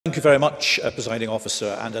Thank you very much, Presiding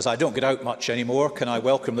Officer. And as I don't get out much anymore, can I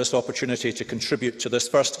welcome this opportunity to contribute to this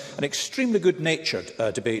first and extremely good-natured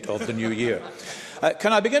debate of the new year.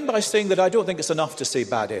 Can I begin by saying that I don't think it's enough to say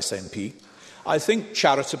bad SNP. I think,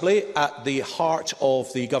 charitably, at the heart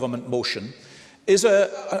of the government motion is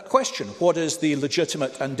a question: what is the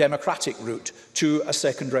legitimate and democratic route to a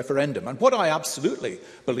second referendum? And what I absolutely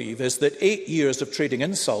believe is that 8 years of trading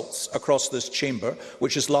insults across this chamber,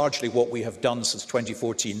 which is largely what we have done since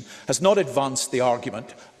 2014, has not advanced the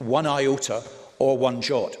argument one iota or one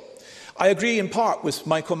jot. I agree in part with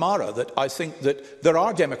Michael Mara that I think that there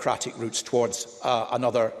are democratic routes towards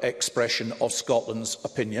another expression of Scotland's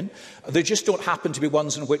opinion. They just don't happen to be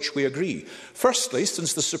ones in which we agree. Firstly,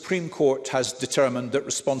 since the Supreme Court has determined that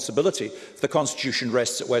responsibility for the Constitution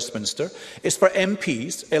rests at Westminster, is for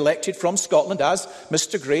MPs elected from Scotland, as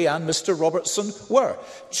Mr Grey and Mr Robertson were,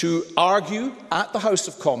 to argue at the House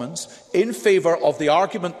of Commons in favour of the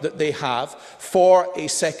argument that they have for a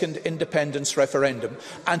second independence referendum,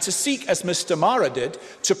 and to seek, as Mr Mara did,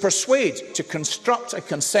 to persuade, to construct a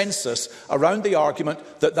consensus around the argument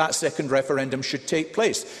that that second referendum should take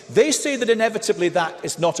place. They say that inevitably that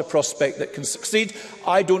is not a prospect that can succeed.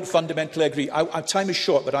 I don't fundamentally agree. Time is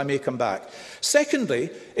short, but I may come back. Secondly,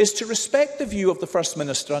 is to respect the view of the First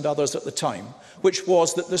Minister and others at the time, which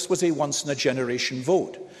was that this was a once-in-a-generation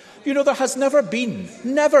vote. You know, there has never in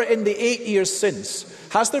the 8 years since,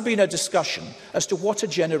 has there been a discussion as to what a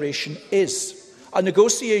generation is. A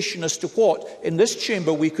negotiation as to what, in this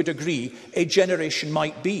chamber, we could agree a generation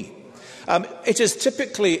might be. It is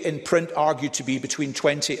typically in print argued to be between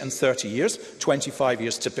 20 and 30 years, 25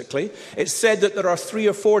 years typically. It's said that there are 3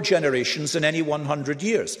 or 4 generations in any 100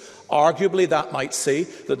 years. Arguably, that might say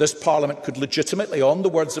that this Parliament could legitimately, on the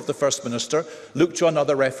words of the First Minister, look to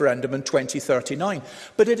another referendum in 2039.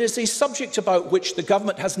 But it is a subject about which the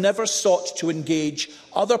Government has never sought to engage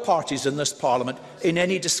other parties in this Parliament in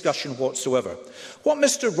any discussion whatsoever. What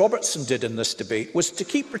Mr Robertson did in this debate was to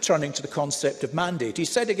keep returning to the concept of mandate. He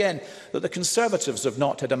said again that the Conservatives have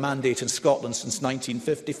not had a mandate in Scotland since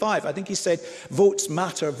 1955. I think he said, votes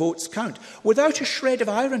matter, votes count, without a shred of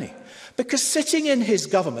irony. Because sitting in his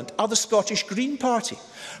government are the Scottish Green Party,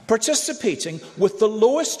 participating with the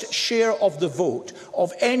lowest share of the vote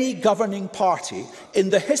of any governing party in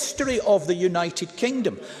the history of the United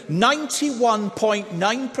Kingdom.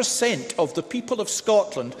 91.9% of the people of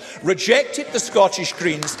Scotland rejected the Scottish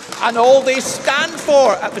Greens and all they stand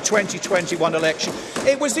for at the 2021 election.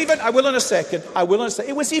 It was even, I will in a second,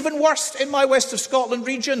 it was even worse in my West of Scotland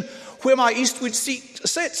region, where my Eastwood seat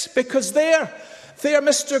sits, because there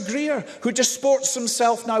Mr Greer, who disports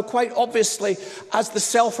himself now quite obviously as the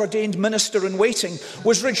self-ordained minister-in-waiting,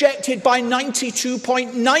 was rejected by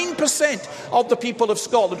 92.9% of the people of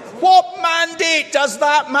Scotland. What mandate does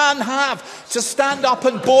that man have to stand up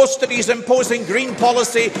and boast that he's imposing green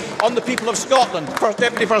policy on the people of Scotland?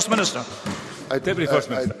 Deputy First Minister. Deputy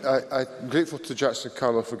First Minister. I'm grateful to Jackson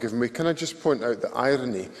Carlaw for giving me. Can I just point out the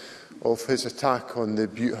irony of his attack on the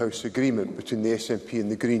Butte House agreement between the SNP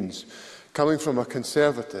and the Greens, coming from a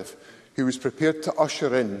Conservative who was prepared to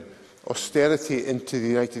usher in austerity into the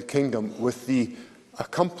United Kingdom with the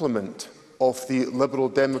accompaniment of the Liberal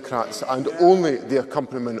Democrats, and only the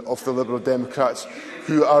accompaniment of the Liberal Democrats,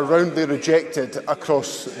 who are roundly rejected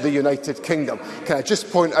across the United Kingdom. Can I just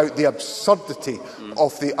point out the absurdity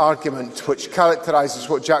of the argument which characterises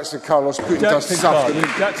what Jackson Carlaw's put to us this afternoon?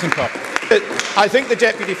 I think the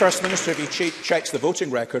Deputy First Minister, if he checks the voting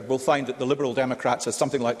record, will find that the Liberal Democrats had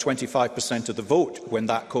something like 25% of the vote when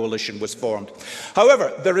that coalition was formed.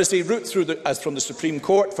 However, there is a route through from the Supreme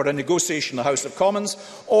Court for a negotiation in the House of Commons,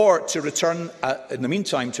 or to return, in the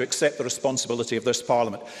meantime, to accept the responsibility of this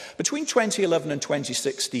Parliament. Between 2011 and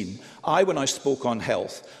 2016, when I spoke on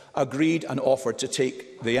health, agreed and offered to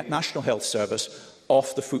take the National Health Service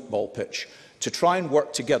off the football pitch, to try and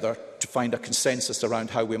work together to find a consensus around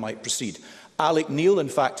how we might proceed. Alec Neil, in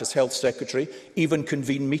fact, as Health Secretary, even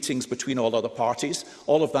convened meetings between all other parties.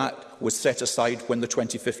 All of that was set aside when the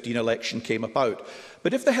 2015 election came about.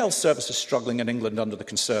 But if the health service is struggling in England under the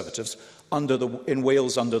Conservatives, in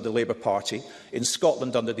Wales under the Labour Party, in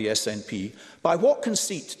Scotland under the SNP, by what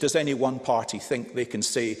conceit does any one party think they can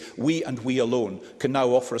say, we and we alone can now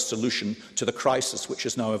offer a solution to the crisis which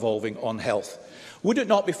is now evolving on health? Would it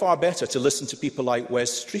not be far better to listen to people like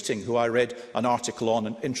Wes Streeting, who I read an article on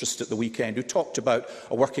in Interest at the weekend, who talked about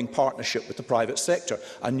a working partnership with the private sector,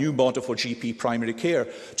 a new model for GP primary care,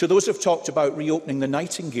 to those who have talked about reopening the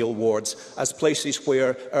Nightingale wards as places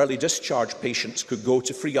where early discharge patients could go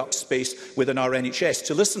to free up space within our NHS,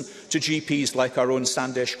 to listen to GPs like our own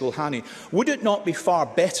Sandesh Gulhani? Would it not be far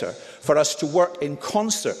better for us to work in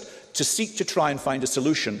concert to seek to try and find a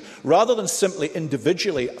solution, rather than simply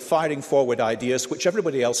individually firing forward ideas which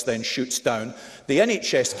everybody else then shoots down. The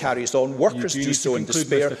NHS carries on, workers do so in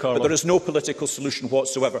despair, but there is no political solution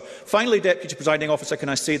whatsoever. Finally, Deputy Presiding Officer, can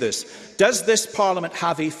I say this? Does this Parliament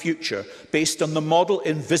have a future based on the model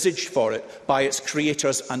envisaged for it by its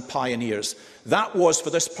creators and pioneers? That was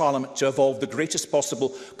for this Parliament to evolve the greatest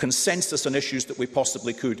possible consensus on issues that we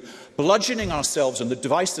possibly could. Bludgeoning ourselves on the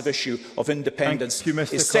divisive issue of independence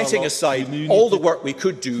is setting aside all the work we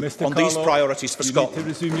could do on these priorities for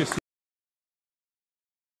Scotland.